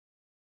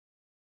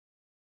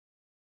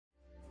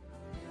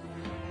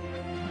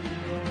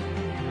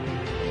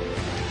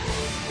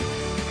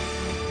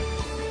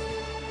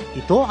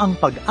Ito ang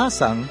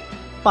Pag-asang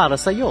para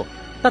sa iyo.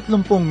 30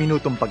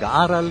 minutong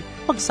pag-aaral,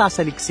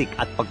 pagsasaliksik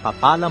at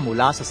pagpapala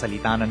mula sa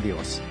salita ng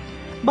Diyos.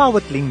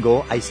 Bawat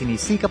linggo ay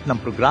sinisikap ng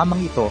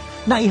programang ito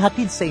na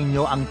ihatid sa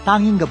inyo ang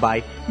tanging gabay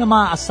na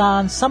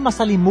maaasahan sa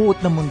masalimuot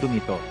na mundong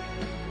ito,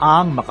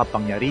 ang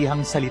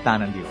makapangyarihang salita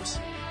ng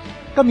Diyos.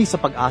 Kami sa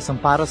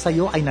Pag-asang para sa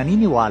iyo ay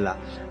naniniwala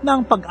na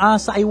ang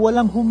pag-asa ay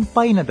walang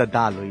humpay na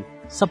dadaloy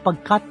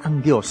sapagkat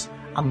ang Diyos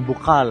ang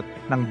bukal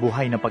ng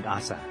buhay na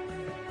pag-asa.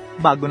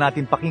 Bago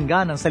natin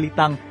pakinggan ang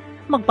salitang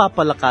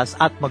magpapalakas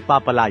at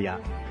magpapalaya,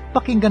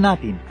 pakinggan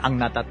natin ang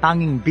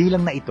natatanging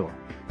bilang na ito.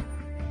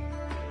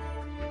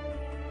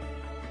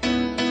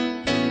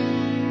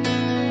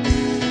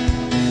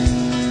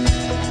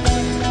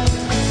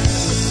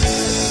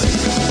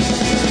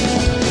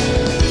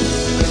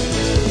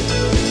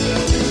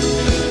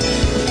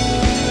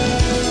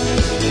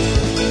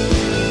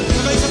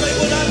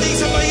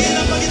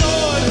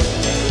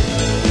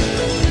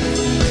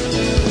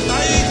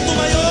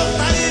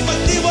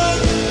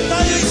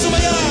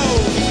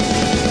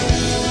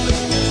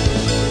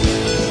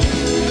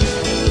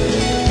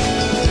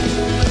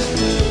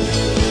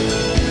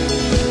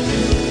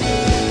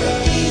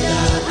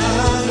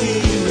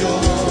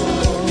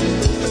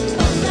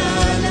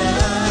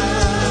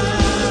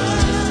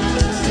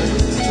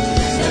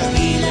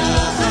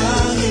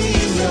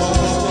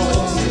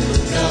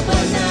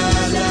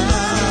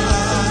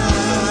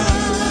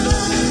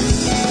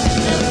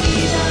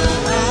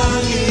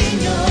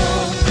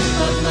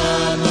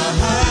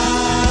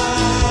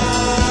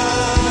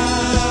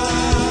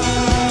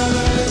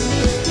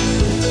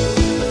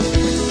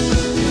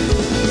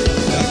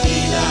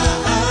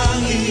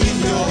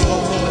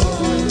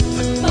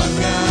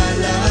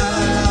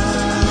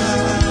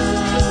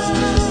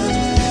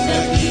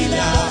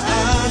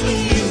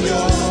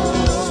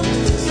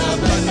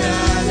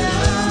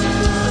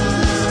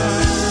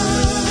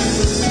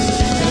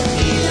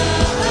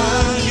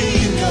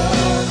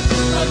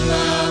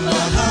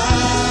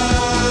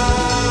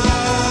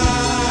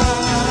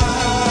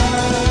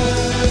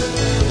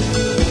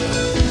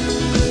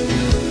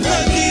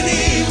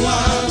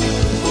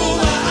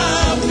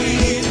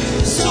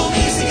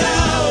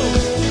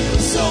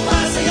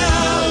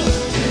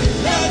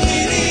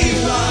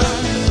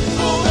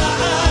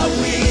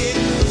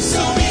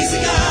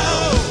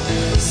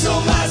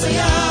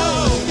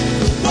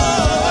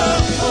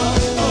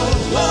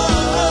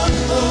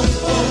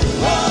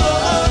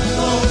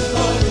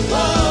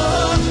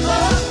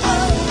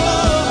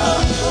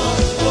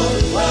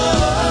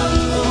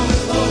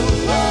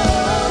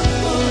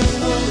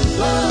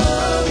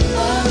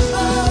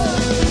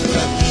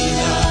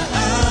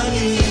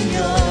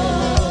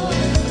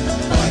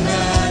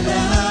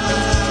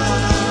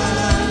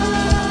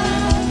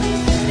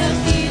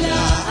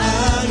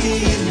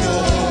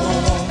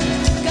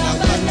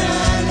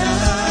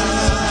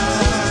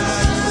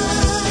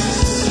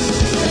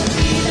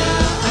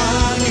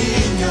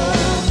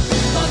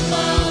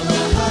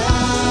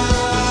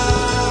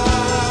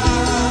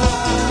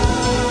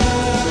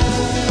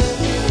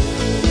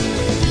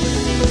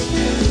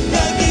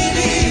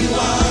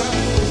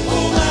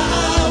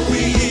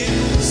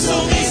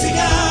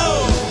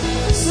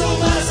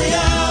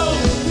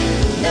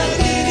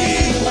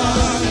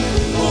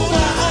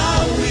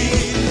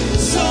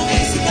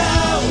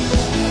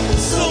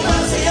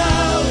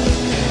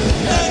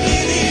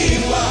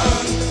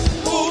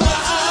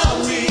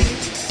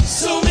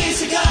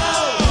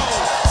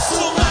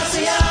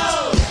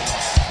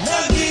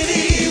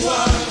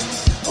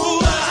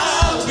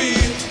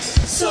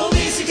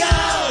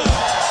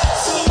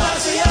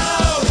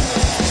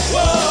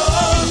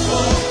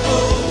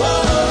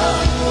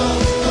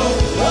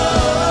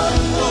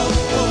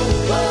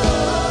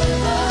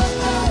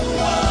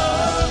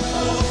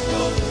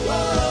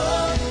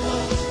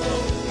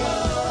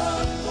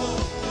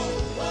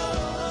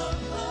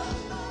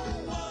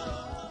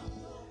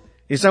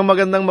 Isang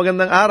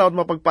magandang araw at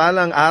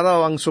mapagpalang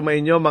araw ang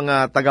sumainyo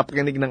mga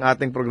tagapakinig ng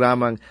ating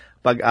programang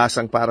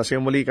Pag-asang para sa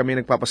iyo. Muli kami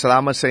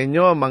nagpapasalamat sa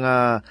inyo,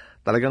 mga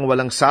talagang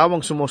walang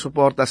sawang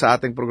sumusuporta sa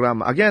ating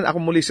programa. Again, ako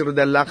muli si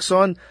Rodel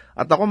Lacson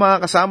at ako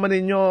makakasama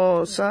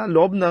ninyo sa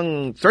loob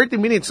ng 30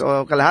 minutes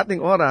o kalahating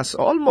oras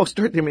o almost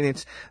 30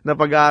 minutes na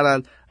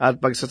pag-aaral at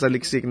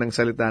pagsasaliksik ng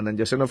salita ng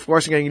Diyos. And of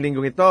course, ngayong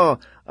linggong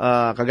ito,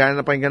 kagaya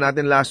na pakinggan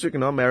natin last week,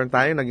 meron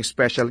tayong naging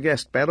special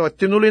guest. Pero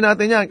tinuloy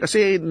natin yan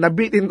kasi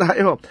nabitin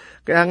tayo.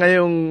 Kaya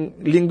ngayong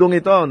linggong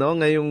ito,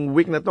 ngayong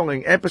week na to,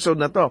 ngayong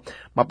episode na to,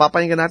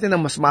 mapapakinggan natin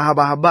na mas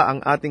mahaba-haba ang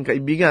ating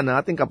kaibigan,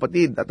 ang ating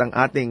kapatid at ang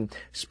ating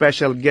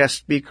special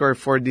guest speaker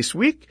for this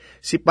week,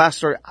 si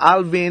Pastor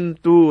Alvin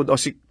Tud, o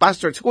si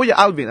Kuya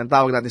Alvin, ang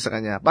tawag natin sa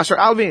kanya.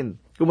 Pastor Alvin,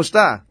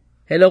 kumusta?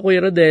 Hello,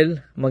 Kuya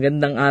Rodel.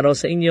 Magandang araw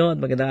sa inyo at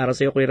magandang araw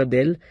sa iyo, Kuya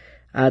Rodel.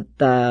 At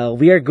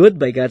we are good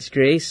by God's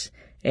grace.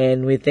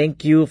 And we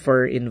thank you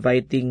for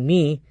inviting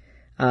me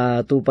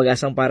to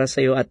Pag-asang para sa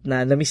iyo. At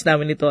na-miss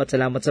namin ito at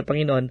salamat sa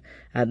Panginoon.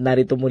 At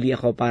narito muli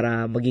ako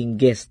para maging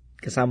guest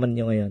kasama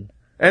niyo ngayon.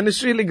 And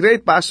it's really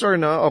great, Pastor,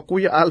 no? O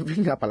Kuya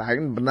Alvin nga pala.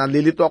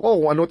 Nalilito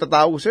ako kung ano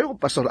tatawag sa'yo.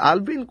 Pastor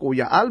Alvin,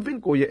 Kuya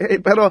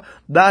Pero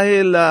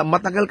dahil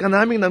matagal ka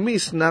namin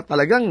na-miss na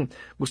talagang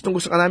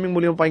gustong-gusto ka namin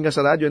muli pakinggan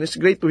sa radyo. And it's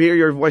great to hear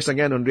your voice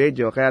again on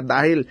radio. Kaya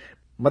dahil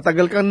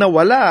matagal kang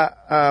nawala,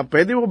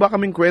 pwede mo ba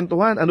kaming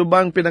kwentuhan? Ano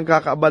ba ang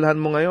pinagkakaabalahan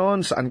mo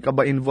ngayon? Saan ka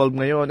ba involved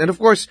ngayon? And of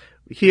course,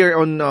 here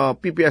on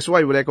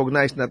PPSY, we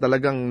recognize na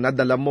talagang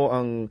nadala mo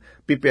ang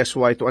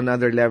PPSY to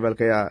another level.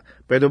 Kaya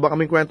pwede ba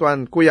kaming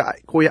kwentuhan? Kuya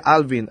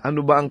Alvin,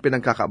 ano ba ang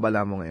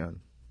pinagkakaabalahan mo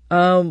ngayon?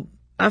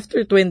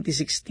 After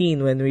 2016,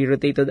 when we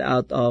rotated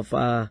out of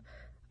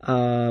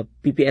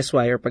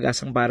PPSY or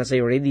Pag-asang Para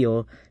Sa'yo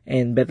Radio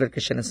and Better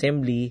Christian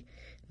Assembly,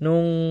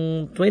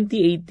 noong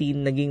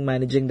 2018, naging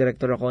managing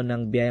director ako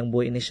ng Biyayang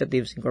Buhay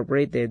Initiatives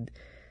Incorporated.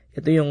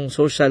 Ito yung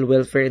social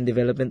welfare and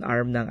development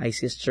arm ng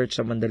ICS Church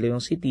sa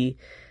Mandaluyong City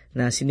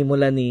na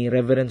sinimula ni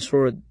Reverend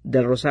Sir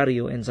Del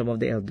Rosario and some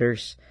of the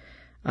elders.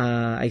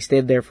 I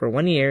stayed there for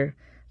 1 year.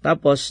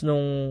 Tapos,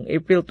 nung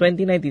April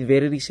 2019,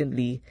 very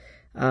recently,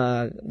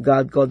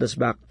 God called us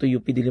back to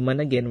UP Diliman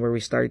again, where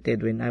we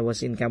started when I was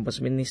in campus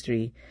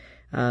ministry,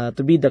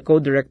 to be the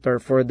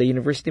co-director for the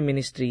university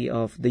ministry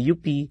of the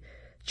UP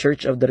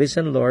Church of the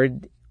Risen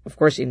Lord. Of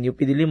course, in UP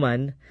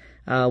Diliman,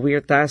 we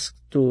are tasked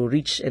to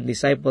reach and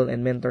disciple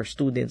and mentor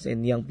students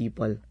and young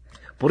people.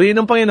 Purihin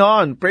ng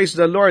Panginoon. Praise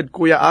the Lord,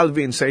 Kuya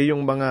Alvin, sa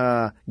iyong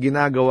mga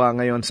ginagawa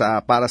ngayon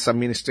para sa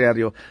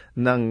ministeryo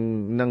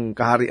ng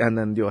kaharian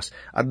ng Diyos.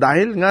 At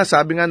dahil nga,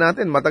 sabi nga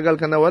natin, matagal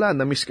ka nawala,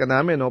 na-miss ka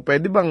namin, no?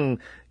 Pwede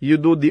bang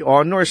you do the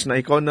honors na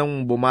ikaw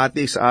nang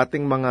bumati sa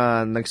ating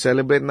mga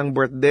nag-celebrate ng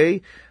birthday?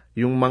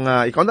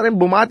 Ikaw na rin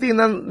bumati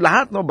ng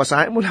lahat, no?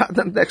 Basahin mo lahat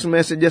ng text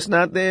messages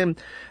natin.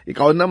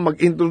 Ikaw na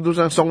mag-introduce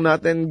ng song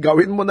natin.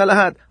 Gawin mo na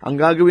lahat. Ang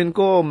gagawin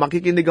ko,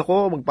 makikinig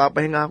ako,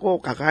 magpapahinga ako,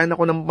 kakain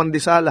ako ng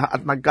pandesala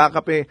at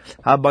magkakape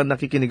habang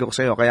nakikinig ako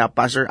sa iyo. Kaya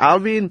Pastor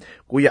Alvin,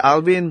 Kuya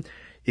Alvin,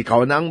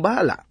 ikaw na ang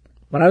bahala.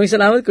 Maraming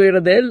salamat, Kuya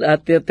Rodel,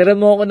 at tiran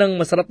mo ako ng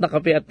masarap na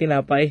kape at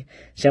tinapay.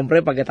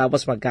 Siyempre,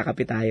 pagkatapos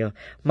magkakape tayo.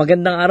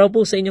 Magandang araw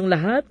po sa inyong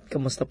lahat.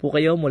 Kamusta po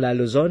kayo mula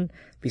Luzon,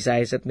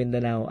 Visayas at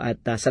Mindanao? At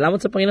salamat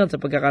sa Panginoon sa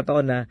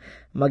pagkakataon na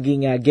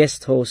maging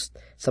guest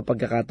host sa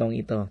pagkakataong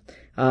ito.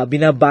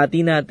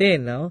 Binabati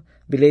natin, no?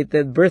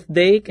 Belated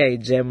birthday kay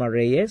Gemma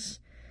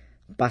Reyes,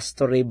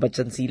 Pastor Ray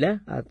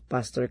Bachansila at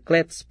Pastor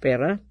Cletz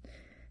Pera.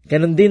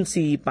 Ganon din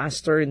si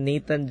Pastor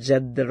Nathan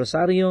Jed de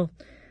Rosario,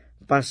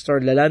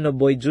 Pastor Lalano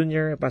Boy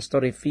Jr.,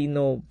 Pastor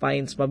Refino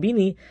Pines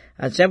Mabini,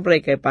 at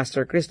syempre kay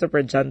Pastor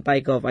Christopher John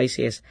Paico of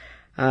ICS.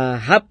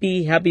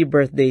 Happy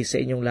birthday sa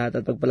inyong lahat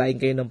at pagpalain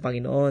kayo ng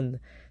Panginoon.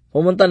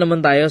 Pumunta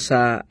naman tayo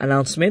sa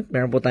announcement.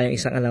 Meron po tayong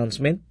isang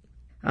announcement.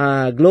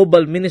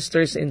 Global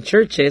Ministers and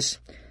Churches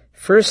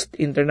First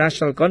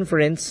International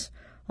Conference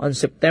on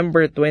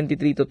September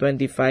 23 to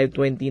 25,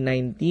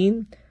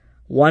 2019.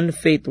 One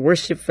Faith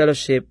Worship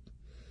Fellowship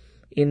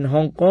in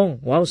Hong Kong.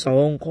 Wow, sa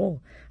Hong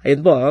Kong.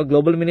 Ayun po,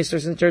 Global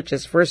Ministers and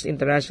Churches First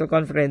International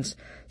Conference,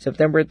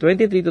 September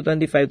 23 to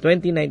 25,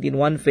 2019,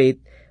 One Faith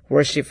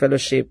Worship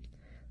Fellowship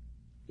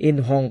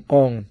in Hong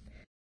Kong.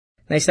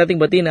 Nais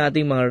nating batiin na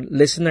ating mga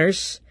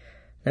listeners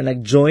na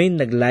nag-join,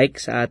 nag-like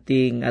sa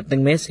ating at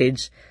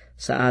nag-message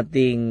sa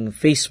ating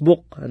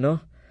Facebook.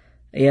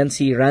 Ayan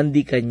si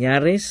Randy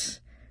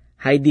Cañares,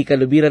 Heidi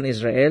Kalubiran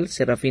Israel,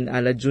 Serafin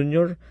Ala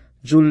Jr.,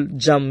 Jul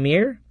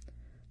Jamir,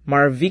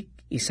 Marvic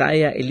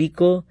Isaya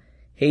Elico,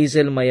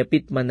 Hazel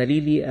Mayapit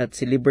Manalili at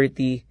si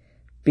Liberty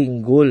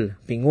Pingul.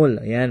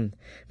 Ayan.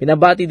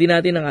 Binabati din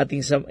natin ang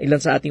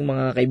ilan sa ating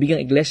mga kaibigang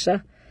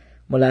iglesia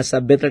mula sa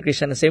Better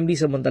Christian Assembly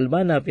sa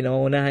Montalban na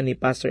pinangungunahan ni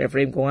Pastor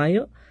Ephraim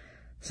Congayo,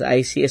 sa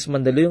ICS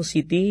Mandaluyong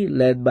City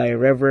led by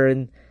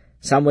Reverend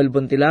Samuel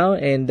Buntilao,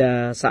 and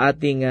sa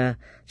ating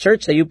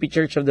church, sa UP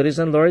Church of the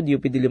Risen Lord,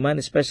 UP Diliman,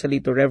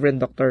 especially to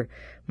Reverend Dr.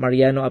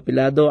 Mariano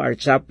Apilado, our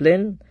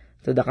chaplain,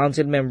 to the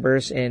council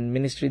members and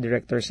ministry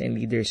directors and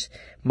leaders.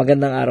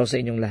 Magandang araw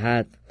sa inyong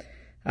lahat.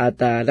 At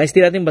nais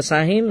din natin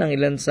basahin ang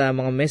ilan sa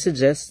mga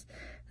messages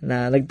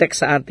na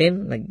nag-text sa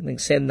atin,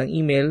 nag-send ng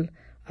email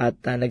at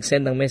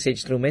nag-send ng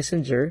message through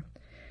messenger.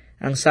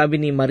 Ang sabi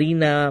ni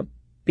Marina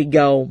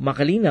Pigaw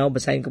Makalinaw,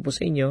 basahin ko po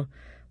sa inyo,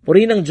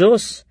 Purihin ng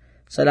Diyos,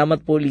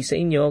 salamat po sa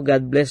inyo,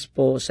 God bless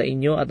po sa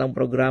inyo at ang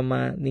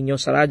programa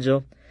ninyo sa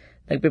radyo.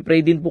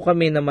 Nagpe-pray din po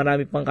kami na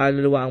marami pang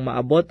kaluluwa ang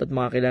maabot at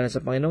makakilala sa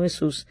Panginoong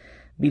Hesus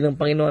bilang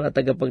Panginoon at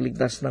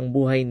tagapagligtas ng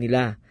buhay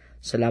nila.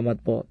 Salamat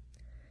po.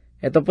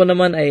 Ito po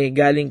naman ay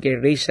galing kay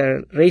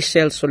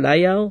Rachel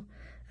Solayaw.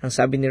 Ang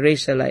sabi ni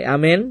Rachel ay,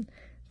 Amen.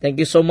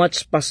 Thank you so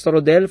much, Pastor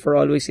Rodel, for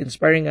always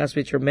inspiring us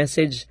with your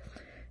message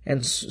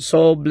and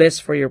so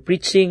blessed for your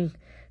preaching.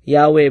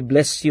 Yahweh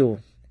bless you.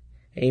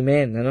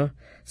 Amen.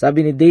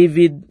 Sabi ni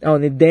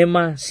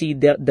Dema si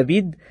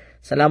David,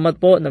 salamat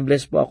po,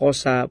 na-bless po ako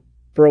sa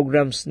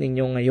programs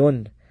ninyo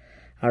ngayon.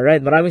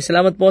 Alright, maraming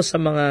salamat po sa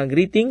mga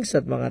greetings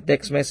at mga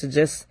text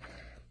messages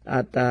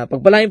at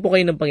pagpalain po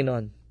kayo ng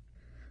Panginoon.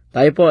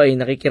 Tayo po ay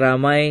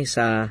nakikiramay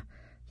sa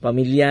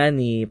pamilya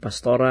ni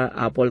Pastora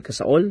Apple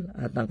Casaol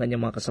at ang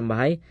kanyang mga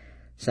kasambahay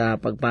sa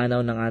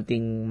pagpanaw ng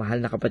ating mahal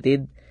na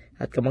kapatid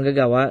at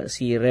kamanggagawa,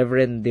 si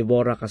Reverend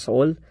Deborah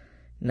Casaol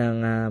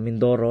ng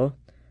Mindoro.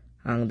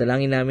 Ang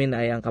dalangin namin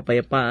ay ang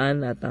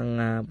kapayapaan at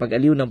ang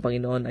pag-aliw ng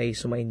Panginoon ay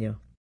sumainyo.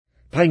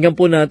 Pakinggan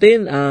po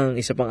natin ang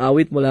isa pang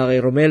awit mula kay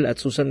Romel at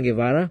Susan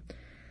Guevara.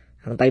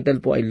 Ang title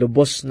po ay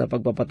Lubos na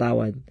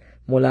Pagpapatawad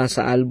mula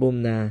sa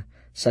album na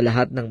Sa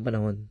Lahat ng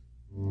Panahon.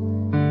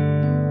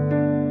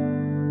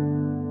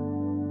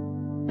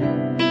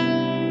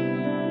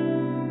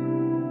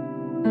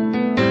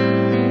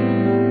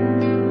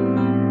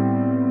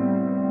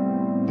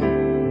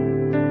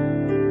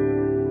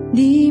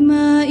 Di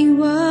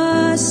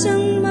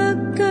maiwasang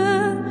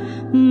magkamali,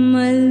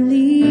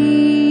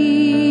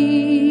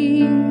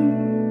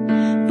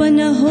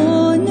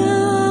 panahon na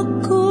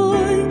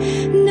ako'y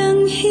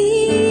nanghihina,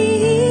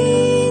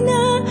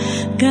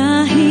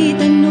 kahit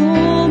ano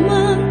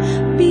mang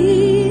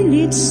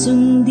pilit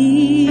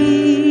sundin,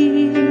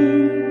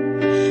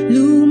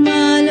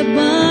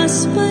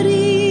 lumalabas pa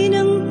rin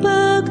ang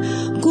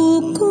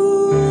pagkukulang.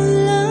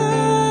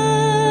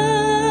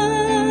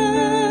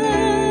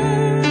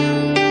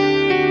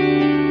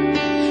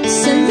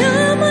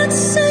 Salamat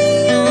sa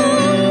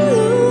iyong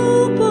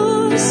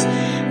lubos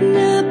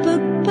na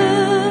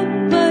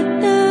pagpapatawad.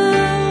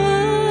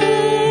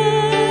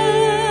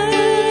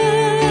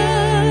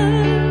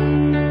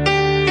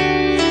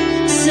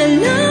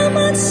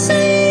 Salamat sa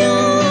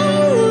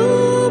iyong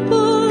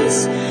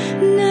lubos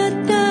na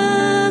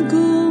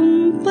tagumpay.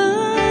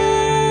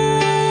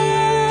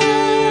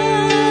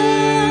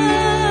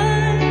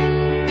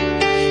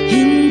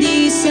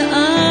 Hindi sa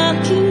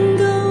aking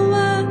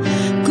gawa,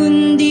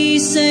 kundi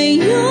sa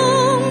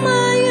iyong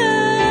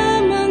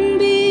mayamang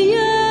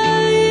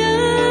biyaya.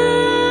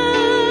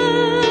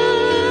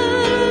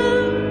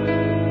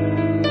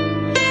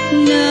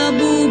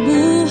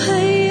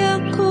 Nabubuhay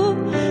ako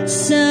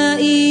sa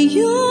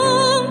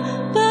iyong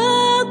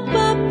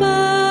pagpapala.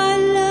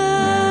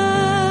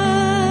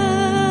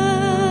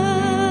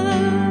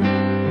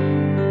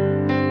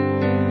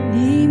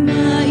 Di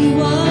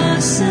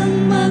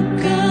maiwasang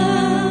magkamali,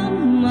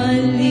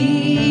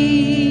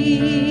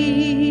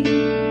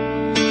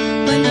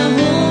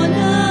 panahon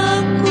na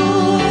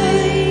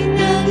ako'y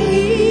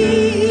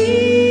nanghihina,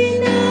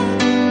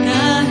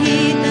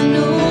 kahit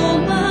ano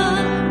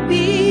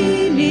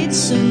mapilit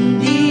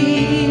sundin,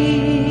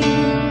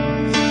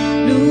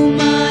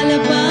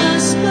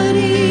 lumalabas pa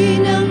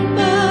rin ang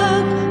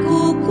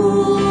pagkukulang.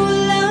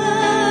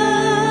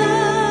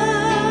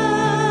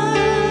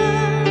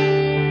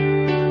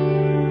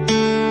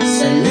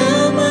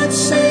 Salamat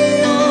sa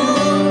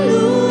iyong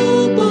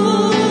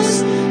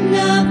lubos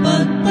na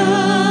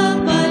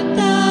pagpapatawad.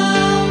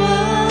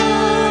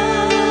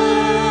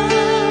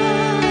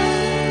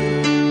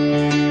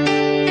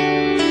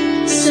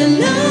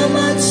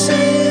 Salamat sa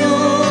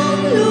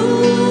iyong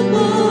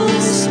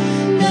lubos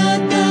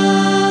na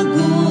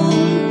tagumpay.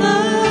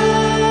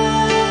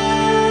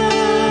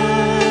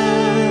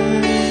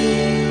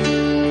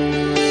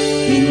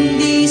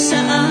 Hindi sa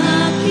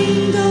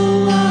aking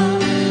gawa,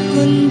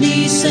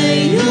 kundi sa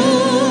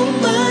iyong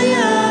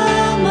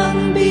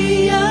mayamang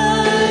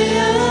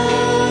biyaya.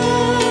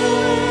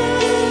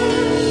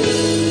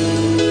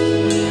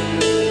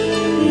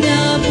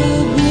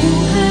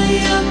 Nabubuhay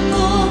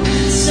ako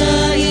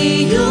sa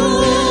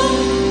iyong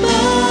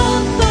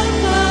pagpapala.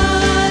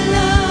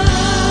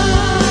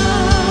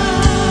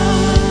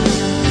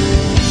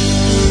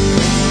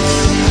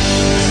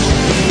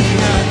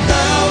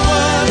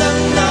 Pinatawad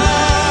ang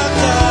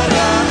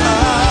nakaraan,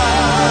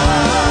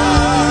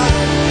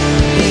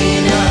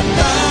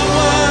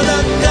 pinatawad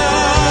ang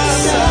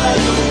kasalukuyan,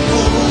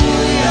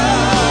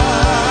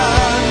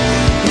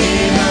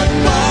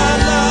 pinagpalabag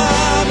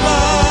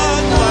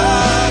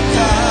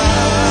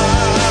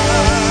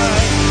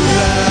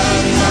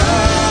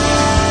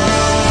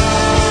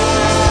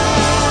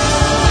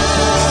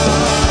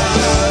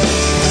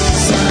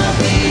sa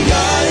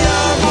biyaya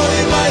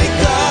mo'y may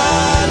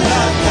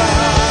kalakasan,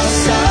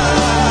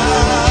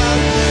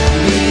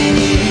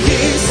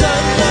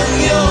 linihisan ng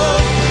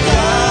iyong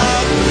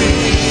katwiran.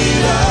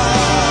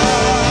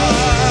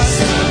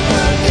 Sa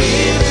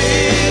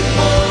pag-ibig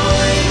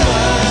mo'y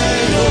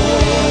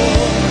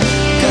mayroong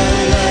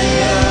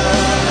kalayaan.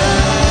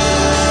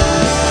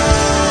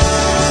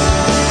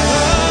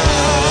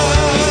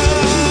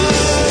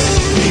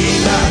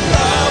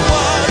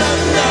 Pinatawad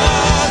ang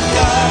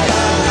nakaraan,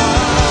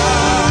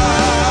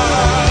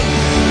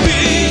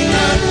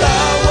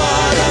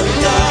 pinatawad ang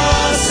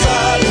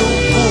kasalukuyan,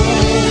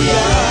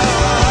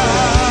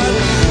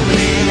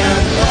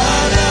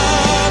 pinagpalabag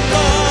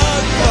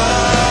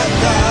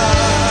patay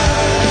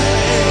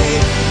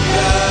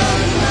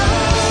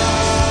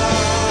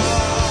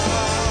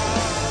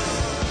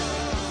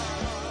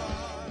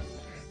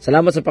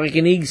Salamat sa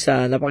pakikinig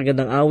sa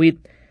napakagandang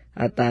awit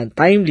at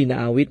timely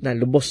na awit na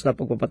Lubos na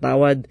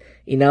Pagpapatawad,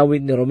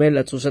 inawit ni Romel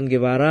at Susan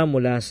Guevara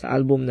mula sa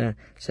album na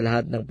Sa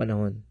Lahat ng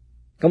Panahon.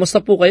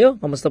 Kamusta po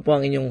kayo? Kamusta po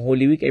ang inyong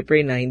Holy Week? I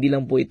pray na hindi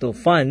lang po ito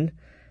fun,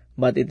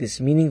 but it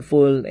is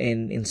meaningful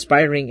and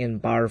inspiring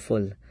and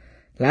powerful.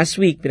 Last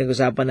week,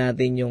 pinag-usapan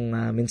natin yung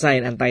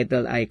mensahe. Ang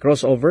title ay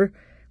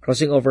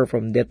Crossing Over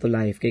from Death to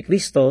Life. Kay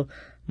Kristo,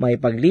 may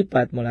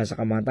paglipat mula sa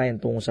kamatayan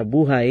tungo sa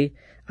buhay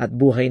at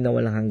buhay na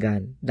walang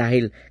hanggan.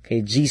 Dahil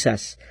kay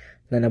Jesus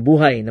na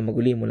nabuhay na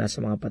maguli mula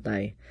sa mga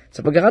patay.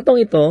 Sa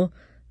pagkakataong ito,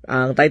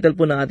 ang title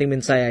po ng ating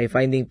mensahe ay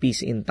Finding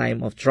Peace in Time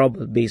of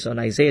Trouble based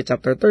on Isaiah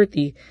chapter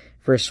 30,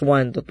 verse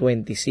 1 to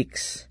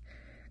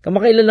 26.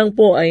 Kamakailan lang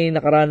po ay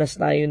nakaranas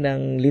tayo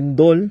ng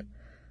lindol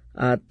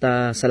at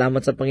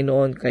salamat sa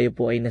Panginoon, kayo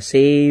po ay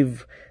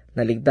na-save,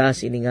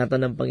 naligtas,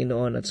 iningatan ng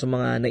Panginoon, at sa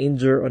mga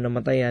na-injure o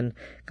namatayan,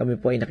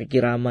 kami po ay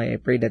nakikiramay. I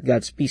pray that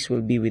God's peace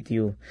will be with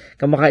you.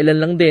 Kamakailan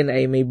lang din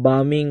ay may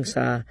bombing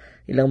sa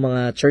ilang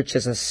mga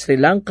churches sa Sri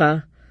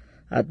Lanka,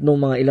 at nung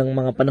ilang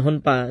mga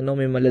panahon pa,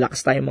 may malalakas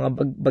tayong mga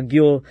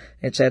bagyo,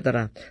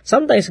 etc.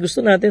 Sometimes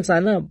gusto natin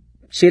sana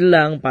chill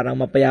lang, parang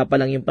mapayapa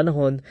lang yung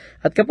panahon,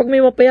 at kapag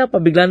may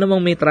mapayapa, bigla namang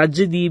may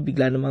tragedy,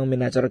 bigla namang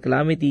may natural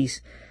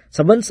calamities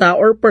sa bansa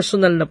or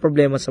personal na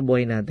problema sa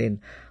buhay natin.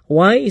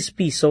 Why is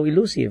peace so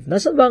elusive?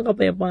 Nasaan ba ang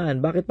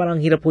kapayapaan? Bakit parang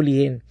hirap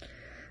hulihin?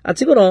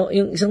 At siguro,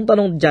 yung isang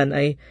tanong dyan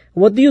ay,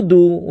 what do you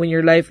do when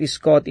your life is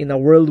caught in a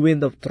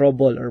whirlwind of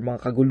trouble or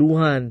mga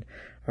kaguluhan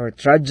or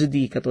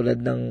tragedy,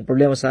 katulad ng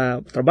problema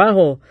sa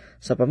trabaho,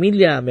 sa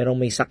pamilya, merong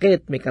may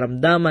sakit, may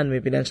karamdaman, may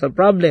financial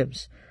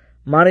problems,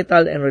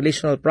 marital and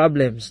relational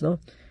problems,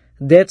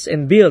 debts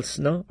and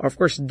bills, of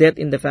course, death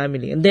in the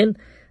family, and then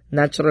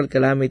natural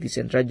calamities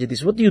and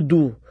tragedies. What do you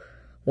do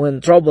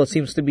when trouble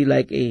seems to be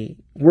like a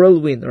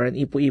whirlwind or an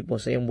ipo-ipo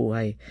sa iyong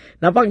buhay?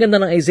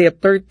 Napakaganda ng Isaiah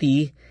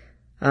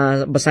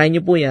 30, basahin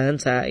niyo po yan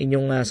sa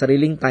inyong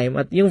sariling time,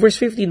 at yung verse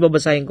 15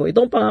 babasahin ko.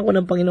 Itong pangako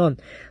ng Panginoon.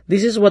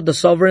 This is what the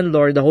sovereign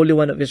Lord, the Holy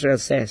One of Israel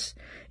says,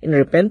 in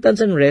repentance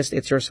and rest,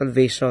 it's your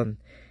salvation.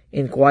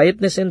 In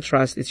quietness and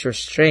trust, it's your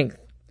strength.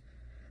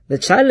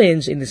 The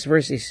challenge in this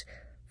verse is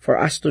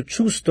for us to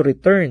choose to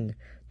return,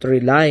 to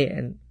rely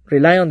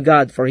on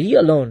God, for He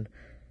alone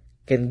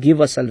can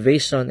give us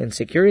salvation and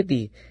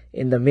security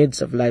in the midst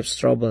of life's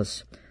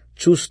troubles.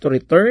 Choose to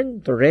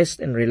return, to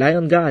rest, and rely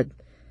on God,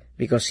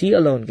 because He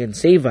alone can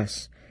save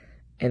us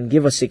and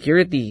give us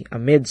security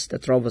amidst the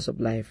troubles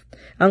of life.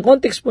 Ang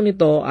context po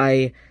nito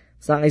ay,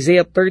 sa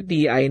Isaiah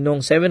 30 ay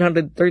noong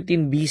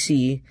 713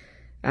 BC,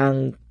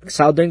 ang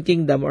Southern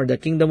Kingdom or the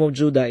Kingdom of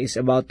Judah is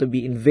about to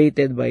be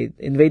invaded by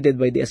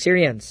the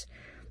Assyrians.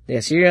 The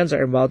Assyrians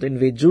are about to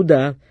invade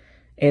Judah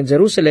and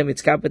Jerusalem,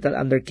 its capital,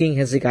 under King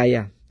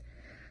Hezekiah.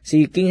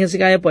 Si King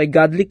Hezekiah po ay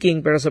godly king,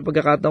 pero sa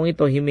pagkakataong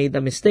ito, he made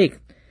a mistake.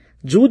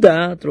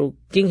 Judah, through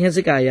King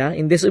Hezekiah,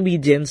 in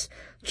disobedience,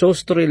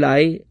 chose to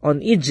rely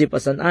on Egypt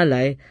as an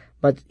ally,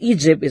 but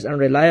Egypt is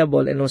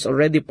unreliable and was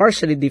already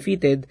partially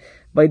defeated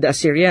by the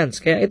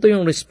Assyrians. Kaya ito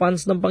yung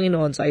response ng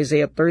Panginoon sa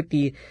Isaiah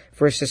 30,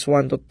 verses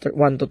 1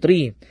 to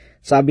 3.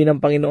 Sabi ng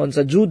Panginoon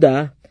sa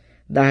Judah,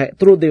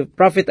 through the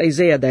prophet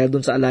Isaiah, dahil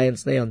dun sa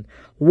alliance na yon,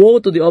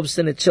 "Woe to the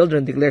obstinate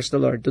children, declares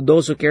the Lord, to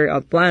those who carry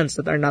out plans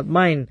that are not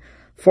mine,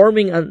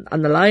 forming an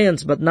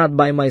alliance but not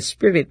by my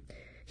spirit,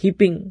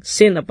 heaping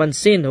sin upon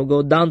sin, who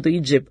go down to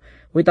Egypt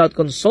without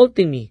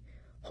consulting me,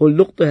 who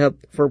look to help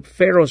for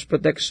Pharaoh's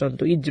protection,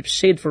 to Egypt's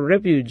shade for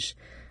refuge,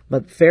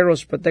 but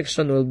Pharaoh's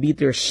protection will be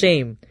to your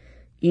shame.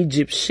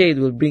 Egypt's shade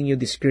will bring you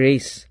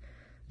disgrace."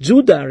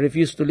 Judah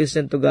refused to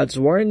listen to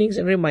God's warnings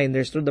and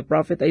reminders through the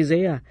prophet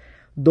Isaiah,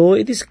 though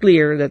it is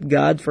clear that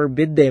God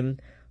forbid them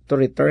to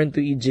return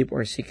to Egypt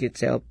or seek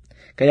its help.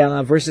 Kaya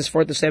nga, verses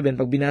 4 to 7,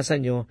 pag binasa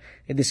nyo,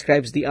 it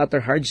describes the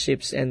utter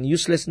hardships and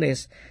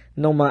uselessness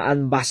ng mga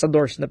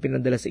ambassadors na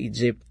pinadala sa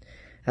Egypt.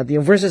 At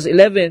yung verses 8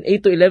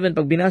 to 11,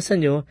 pag binasa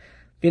nyo,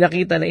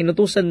 pinakita na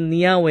inutusan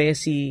ni Yahweh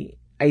si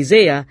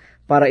Isaiah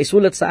para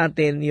isulat sa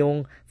atin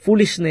yung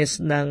foolishness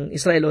ng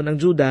Israel o ng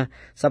Judah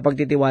sa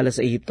pagtitiwala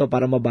sa Ehipto,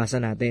 para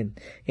mabasa natin.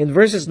 In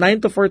verses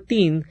 9 to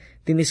 14,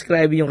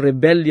 tiniscribe yung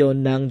rebellion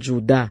ng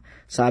Judah.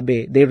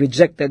 Sabi, they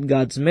rejected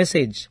God's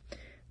message.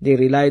 They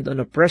relied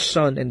on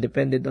oppression and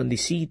depended on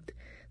deceit.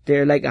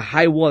 They're like a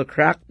high wall,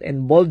 cracked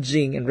and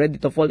bulging and ready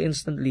to fall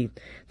instantly.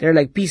 They're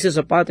like pieces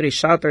of pottery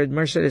shattered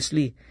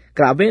mercilessly.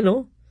 Grabe,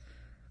 no?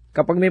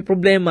 Kapag may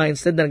problema,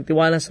 instead na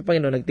nagtiwala sa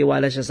Panginoon,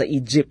 nagtiwala siya sa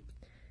Egypt.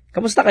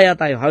 Kamusta kaya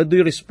tayo? How do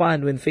you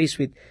respond when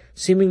faced with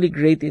seemingly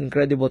great and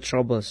incredible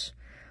troubles?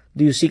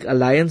 Do you seek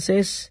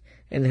alliances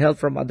and help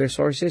from other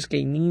sources?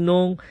 Kay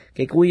ninong,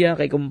 kay kuya,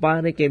 kay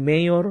kumpare, kay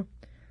mayor?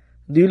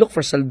 Do you look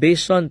for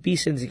salvation,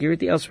 peace, and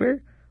security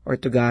elsewhere? Or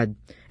to God?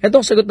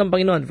 Ito ang sagot ng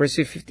Panginoon,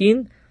 verses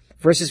 15,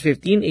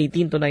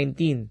 18 to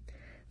 19.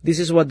 This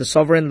is what the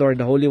sovereign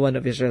Lord, the Holy One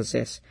of Israel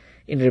says,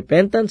 in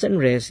repentance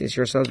and rest is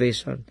your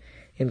salvation.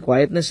 In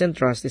quietness and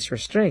trust is your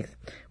strength.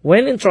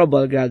 When in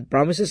trouble, God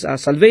promises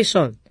us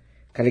salvation,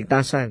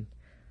 kaligtasan.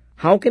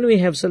 How can we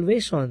have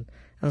salvation?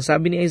 Ang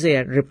sabi ni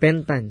Isaiah,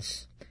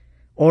 repentance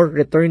or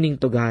returning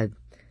to God.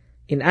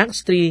 In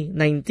Acts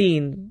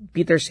 3:19,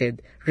 Peter said,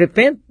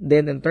 "Repent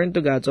then and turn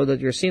to God so that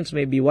your sins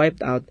may be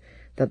wiped out,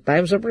 that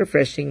times of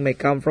refreshing may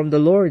come from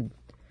the Lord."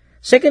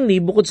 Secondly,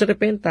 bukod sa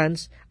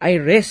repentance, ay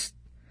rest.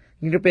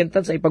 Yung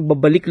repentance ay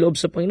pagbabalik loob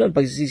sa Panginoon,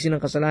 pagsisisi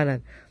ng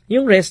kasalanan.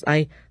 Yung rest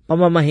ay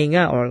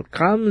pamamahinga or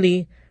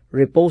calmly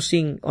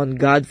reposing on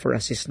God for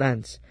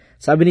assistance.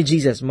 Sabi ni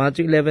Jesus,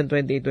 Matthew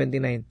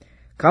 11:28-29,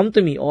 "Come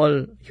to me,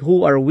 all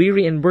who are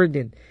weary and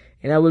burdened,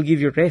 and I will give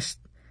you rest.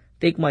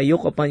 Take my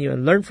yoke upon you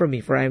and learn from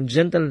me, for I am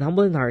gentle and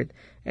humble in heart,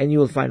 and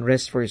you will find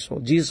rest for your soul."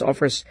 Jesus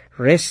offers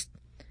rest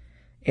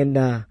and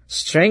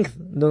strength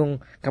nung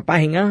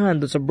kapahingahan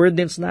doon sa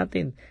burdens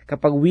natin.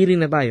 Kapag weary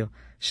na tayo,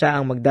 siya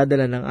ang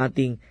magdadala ng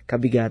ating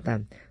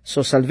kabigatan.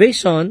 So,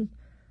 salvation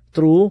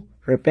through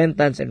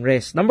repentance and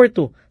rest. Number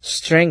 2,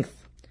 strength.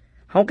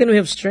 How can we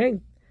have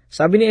strength?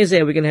 Sabi ni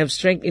Isaiah, we can have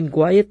strength in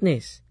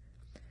quietness.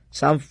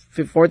 Psalm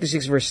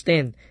 46 verse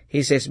 10,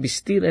 he says, "Be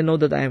still and know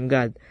that I am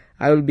God.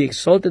 I will be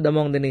exalted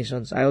among the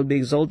nations. I will be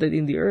exalted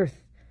in the earth."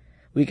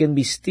 We can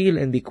be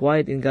still and be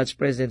quiet in God's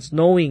presence,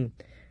 knowing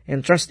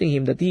and trusting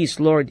Him that He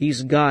is Lord, He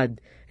is God,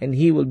 and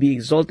He will be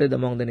exalted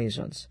among the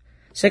nations.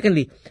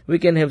 Secondly, we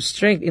can have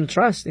strength in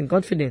trust, in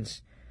confidence,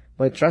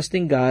 by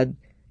trusting God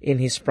in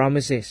His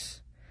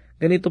promises.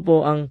 Ganito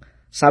po ang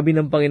sabi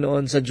ng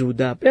Panginoon sa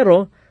Judah.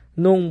 Pero,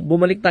 nung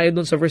bumalik tayo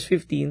dun sa verse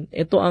 15,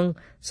 ito ang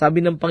sabi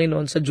ng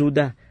Panginoon sa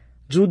Judah.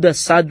 Judah's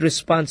sad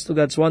response to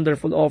God's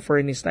wonderful offer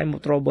in his time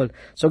of trouble.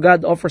 So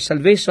God offers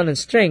salvation and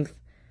strength,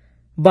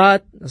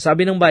 but,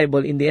 sabi ng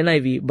Bible in the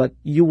NIV, but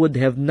you would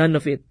have none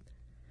of it.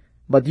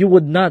 But you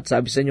would not,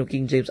 sabi sa inyo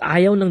King James,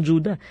 ayaw ng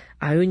Judah.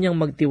 Ayaw niyang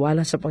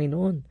magtiwala sa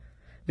Panginoon.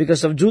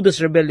 Because of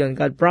Judah's rebellion,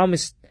 God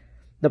promised,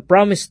 the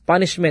promised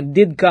punishment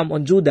did come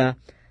on Judah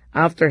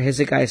after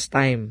Hezekiah's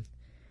time.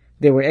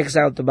 They were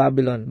exiled to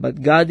Babylon,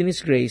 but God in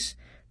His grace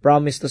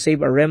promised to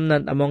save a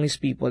remnant among His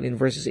people in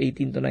verses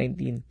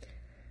 18-19.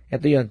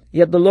 Ito yun.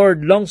 "Yet the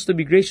Lord longs to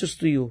be gracious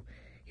to you.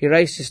 He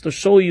rises to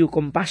show you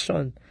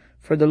compassion,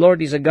 for the Lord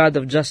is a God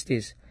of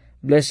justice.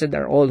 Blessed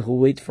are all who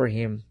wait for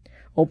Him.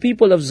 O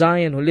people of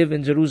Zion who live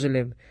in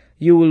Jerusalem,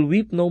 you will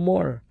weep no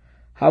more.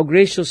 How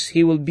gracious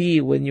He will be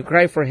when you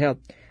cry for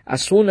help.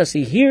 As soon as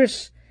He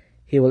hears,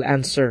 He will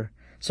answer."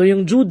 So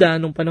yung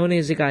Judah, nung panahon ni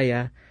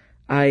Hezekiah,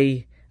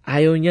 ay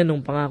ayaw niya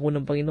nung pangako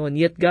ng Panginoon.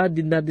 Yet God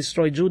did not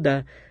destroy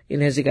Judah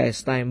in Hezekiah's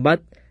time.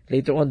 But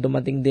later on,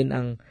 dumating din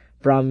ang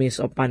promise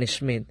of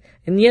punishment.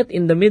 And yet,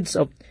 in the midst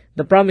of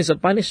the promise of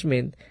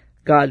punishment,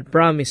 God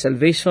promised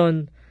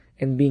salvation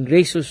and being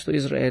gracious to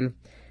Israel.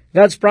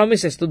 God's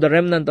promises to the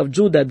remnant of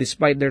Judah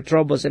despite their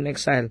troubles and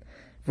exile.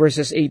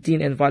 Verses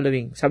 18 and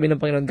following. Sabi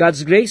ng Panginoon,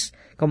 God's grace,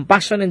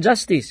 compassion, and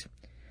justice.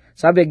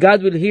 Sabi,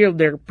 God will hear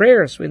their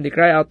prayers when they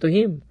cry out to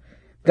Him.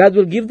 God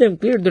will give them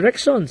clear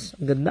directions.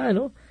 Ang ganda,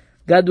 no?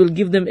 God will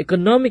give them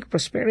economic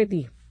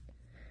prosperity.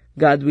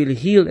 God will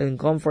heal and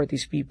comfort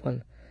His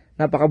people.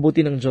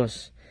 Napakabuti ng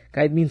Diyos.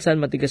 Kahit minsan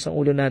matigas ang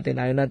ulo natin,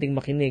 ayaw nating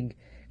makinig.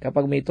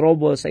 Kapag may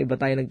trouble, sa iba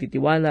tayo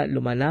nagtitiwala,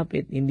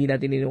 lumalapit, hindi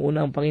natin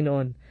inuuna ang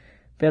Panginoon.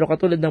 Pero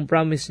katulad ng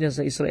promise niya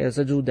sa Israel,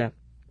 sa Judah,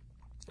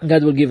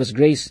 God will give us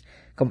grace,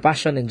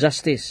 compassion, and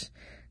justice.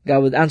 God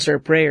will answer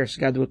prayers.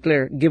 God will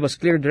give us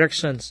clear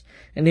directions.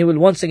 And He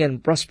will once again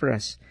prosper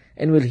us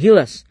and will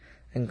heal us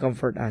and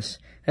comfort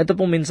us. Ito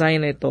pong mensahe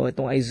na ito,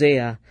 itong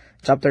Isaiah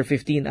chapter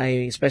 15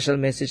 ay special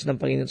message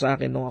ng Panginoon sa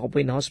akin nung ako po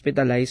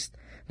na-hospitalized.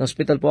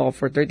 Na-hospital po ako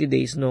for 30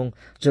 days noong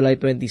July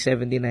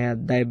 2017. I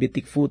had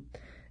diabetic foot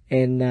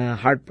and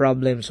heart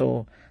problem.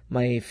 So,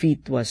 my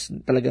feet was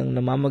talagang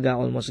namamaga,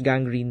 almost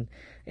gangrene.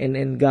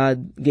 And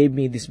God gave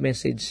me this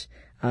message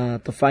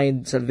to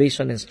find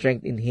salvation and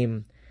strength in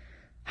Him.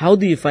 How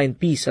do you find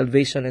peace,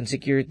 salvation, and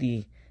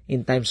security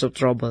in times of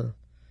trouble?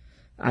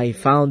 I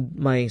found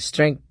my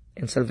strength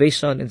and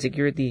salvation and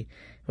security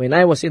when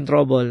I was in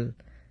trouble,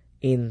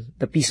 in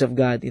the peace of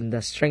God, in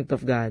the strength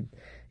of God,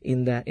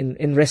 in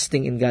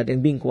resting in God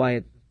and being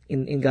quiet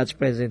in God's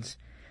presence.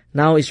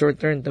 Now is your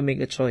turn to make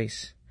a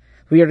choice.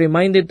 We are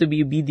reminded to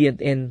be obedient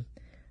and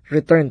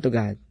return to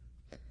God.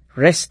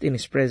 Rest in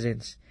His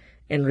presence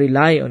and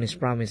rely on His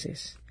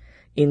promises.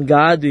 In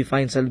God, we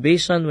find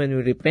salvation when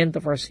we repent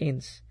of our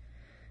sins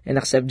and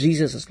accept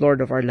Jesus as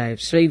Lord of our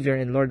lives, Savior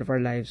and Lord of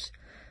our lives.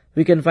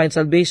 We can find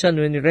salvation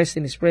when we rest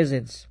in His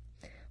presence.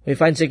 We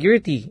find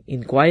security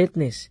in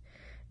quietness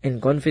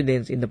and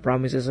confidence in the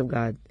promises of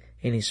God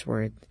and His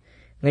Word.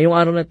 Ngayong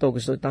araw na to,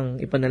 gusto itang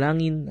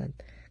ipanalangin at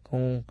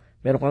kung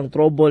meron kang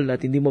trouble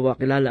at hindi mo ba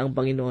kilala ang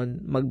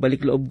Panginoon,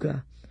 magbalik loob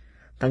ka.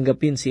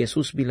 Tanggapin si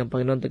Jesus bilang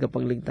Panginoon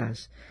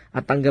tagapagligtas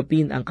at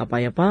tanggapin ang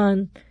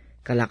kapayapaan,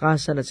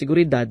 kalakasan at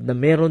seguridad na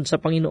meron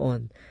sa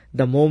Panginoon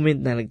the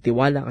moment na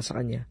nagtiwala ka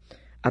sa Kanya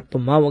at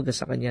tumawag ka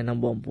sa Kanya ng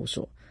buong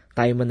puso.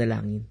 Tayo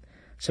manalangin.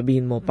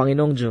 Sabihin mo,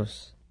 Panginoong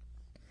Diyos,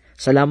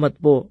 salamat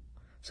po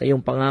sa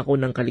iyong pangako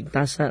ng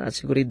kaligtasan at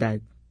seguridad.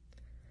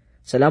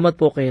 Salamat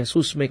po kay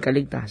Jesus may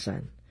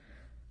kaligtasan.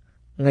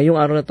 Ngayong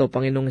araw na to,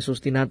 Panginoong Jesus,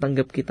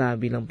 tinatanggap kita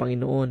bilang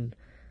Panginoon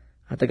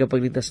at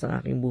tagapagligtas ng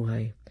aking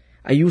buhay.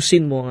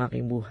 Ayusin mo ang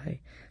aking buhay.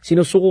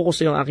 Sinusuko ko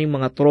sa iyo ang aking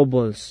mga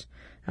troubles,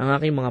 ang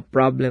aking mga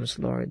problems,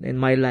 Lord. And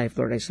my life,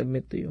 Lord, I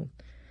submit to you.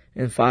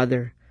 And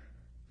Father,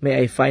 may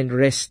I find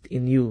rest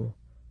in you.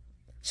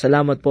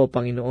 Salamat po,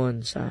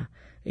 Panginoon, sa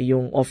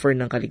iyong offer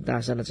ng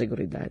kaligtasan at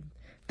seguridad.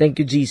 Thank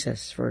you,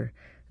 Jesus, for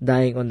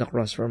dying on the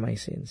cross for my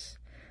sins.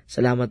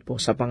 Salamat po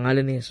sa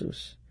pangalan ni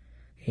Jesus.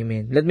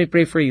 Amen. Let me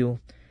pray for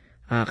you.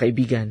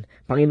 kaibigan.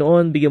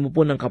 Panginoon, bigyan mo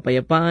po ng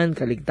kapayapaan,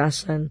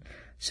 kaligtasan,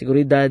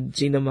 seguridad,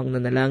 sino mang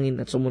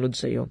nanalangin at sumunod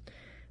sa iyo.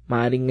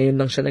 Maaring ngayon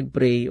lang siya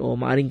nag-pray o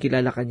maaring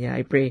kilala ka niya.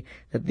 I pray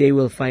that they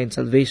will find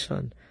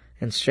salvation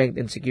and strength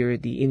and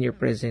security in your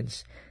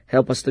presence.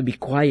 Help us to be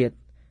quiet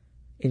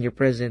in your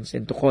presence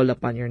and to call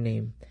upon your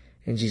name.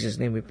 In Jesus'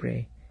 name we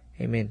pray.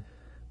 Amen.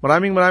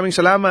 Maraming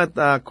salamat,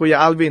 Kuya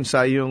Alvin,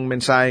 sa iyong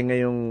mensahe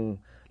ngayong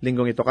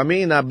linggong ito.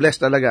 Kami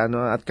na-bless talaga,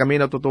 no? At kami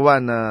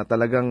natutuwa na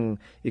talagang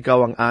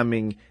ikaw ang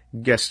aming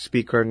guest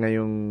speaker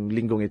ngayong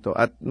linggong ito.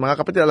 At mga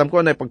kapatid, alam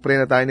ko na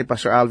ipag-pray na tayo ni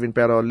Pastor Alvin,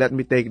 pero let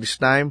me take this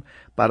time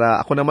para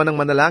ako naman ang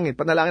manalangin.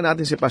 Panalangin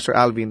natin si Pastor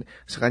Alvin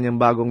sa kanyang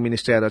bagong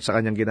ministeryo at sa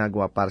kanyang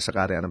ginagawa para sa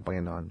kaharian ng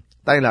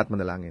Panginoon. Tayong lahat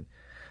manalangin.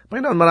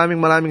 Panginoon,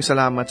 maraming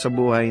salamat sa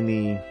buhay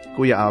ni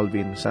Kuya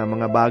Alvin, sa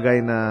mga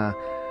bagay na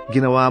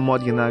ginawa mo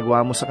at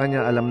ginagawa mo sa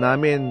kanya. Alam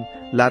namin,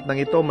 lahat ng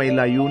ito may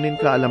layunin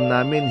ka. Alam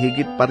namin,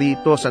 higit pa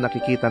rito sa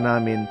nakikita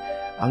namin,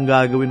 ang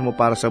gagawin mo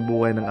para sa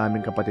buhay ng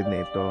aming kapatid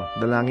na ito.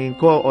 Dalangin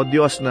ko, O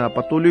Diyos, na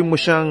patuloy mo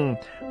siyang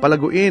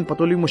palaguin,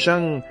 patuloy mo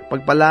siyang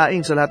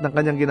pagpalain sa lahat ng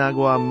kanyang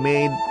ginagawa.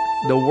 May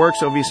the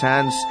works of His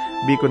hands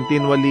be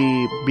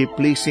continually be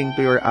pleasing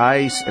to your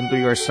eyes and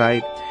to your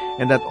sight,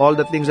 and that all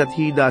the things that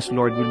He does,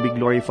 Lord, will be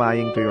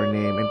glorifying to your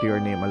name and to your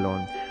name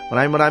alone.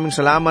 Maraming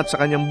salamat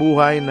sa kanyang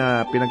buhay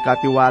na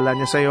pinagkatiwala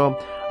niya sa iyo,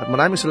 at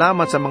maraming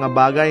salamat sa mga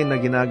bagay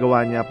na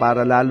ginagawa niya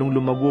para lalong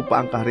lumago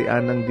pa ang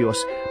kaharian ng Diyos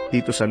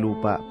dito sa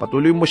lupa.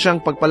 Patuloy mo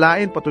siyang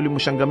pagpalain, patuloy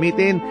mo siyang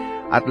gamitin,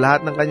 at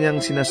lahat ng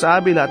kanyang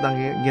sinasabi, lahat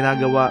ng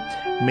ginagawa,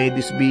 may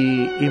this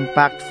be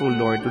impactful,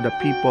 Lord, to the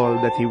people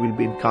that He will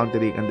be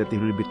encountering and that He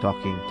will be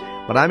talking.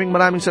 Maraming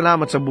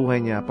salamat sa buhay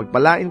niya.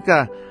 Pagpalain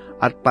ka,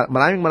 at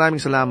maraming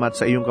salamat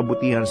sa iyong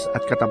kabutihan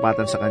at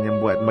katapatan sa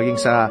kanyang buhay, at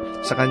maging sa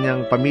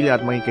kanyang pamilya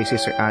at maging kay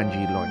Sister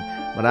Angie, Lord.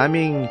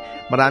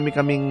 Marami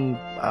kaming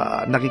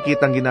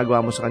nakikitang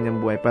ginagawa mo sa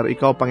kanyang buhay, pero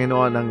ikaw,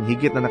 Panginoon, ang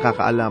higit na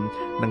nakakaalam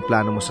ng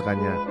plano mo sa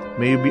kanya.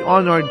 May you be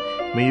honored,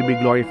 may you be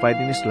glorified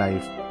in His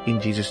life.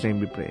 In Jesus' name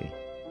we pray.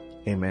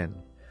 Amen.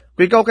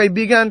 Kung ikaw,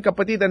 kaibigan,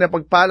 kapatid, na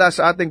napagpala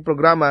sa ating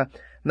programa,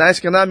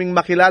 nais ka naming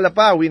makilala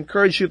pa, we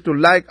encourage you to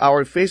like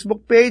our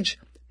Facebook page,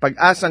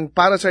 Pag-asang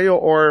Para sa iyo,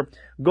 or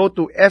go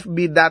to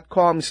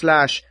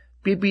fb.com/ppsy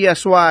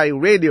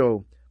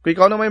radio. Kung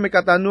ikaw naman may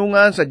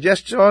katanungan,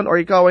 suggestion, or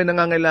ikaw ay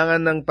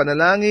nangangailangan ng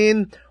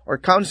panalangin or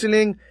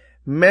counseling,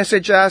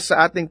 message us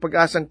sa ating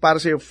Pag-asang Para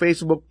sa iyo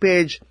Facebook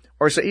page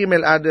or sa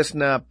email address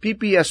na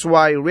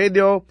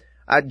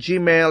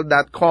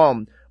ppsyradio@gmail.com.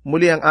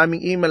 Muli, ang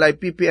aming email ay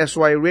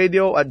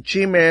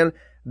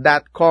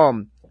ppsyradio@gmail.com.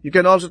 You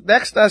can also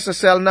text us sa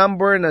cell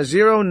number na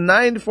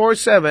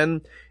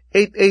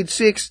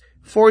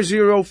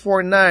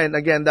 0947-886-4049.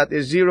 Again, that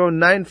is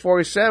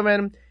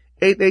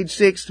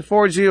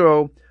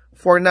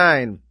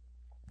 0947-886-4049.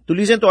 To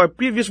listen to our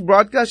previous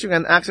broadcast, you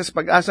can access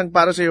Pag-asang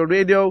Para sa iyo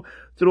Radio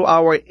through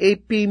our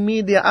AP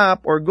Media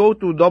app or go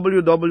to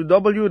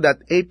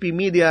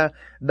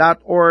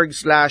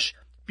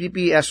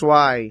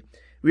www.apmedia.org/ppsy.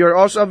 We are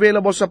also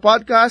available sa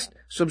podcast.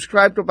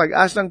 Subscribe to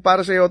Pag-asang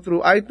Para sa iyo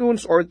through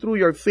iTunes or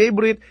through your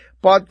favorite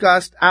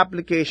podcast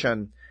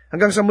application.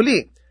 Hanggang sa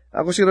muli,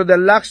 ako si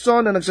Rodel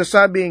Lacson na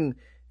nagsasabing,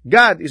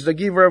 God is the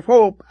giver of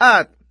hope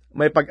at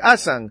may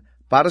pag-asang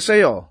para sa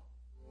iyo.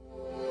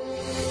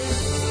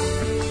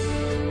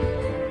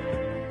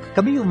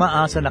 Kami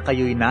umaasa na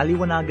kayo'y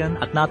naliwanagan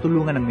at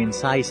natulungan ng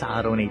mensahe sa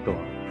araw na ito.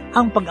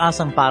 Ang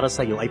Pag-asang Para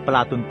sa iyo ay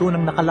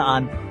palatuntunang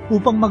nakalaan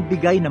upang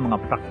magbigay ng mga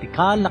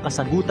praktikal na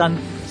kasagutan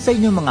sa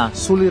inyong mga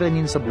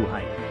suliranin sa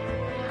buhay.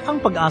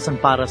 Ang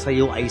Pag-asang Para sa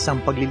iyo ay isang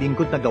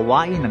paglilingkod na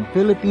gawain ng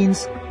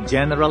Philippines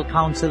General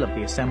Council of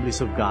the Assemblies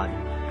of God.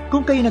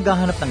 Kung kayo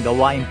naghahanap ng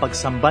gawaing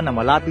pagsamba na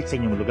malapit sa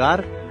inyong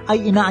lugar,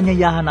 ay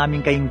inaanyayahan namin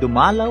kayong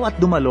dumalaw at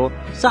dumalo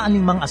sa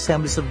anumang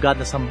Assemblies of God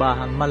na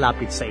sambahang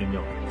malapit sa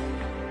inyo.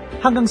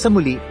 Hanggang sa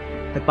muli,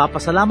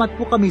 nagpapasalamat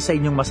po kami sa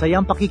inyong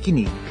masayang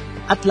pakikinig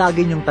at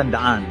lagi niyong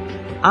tandaan,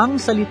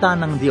 ang salita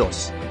ng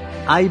Diyos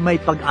ay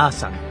may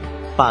pag-asang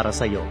para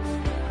sa iyo.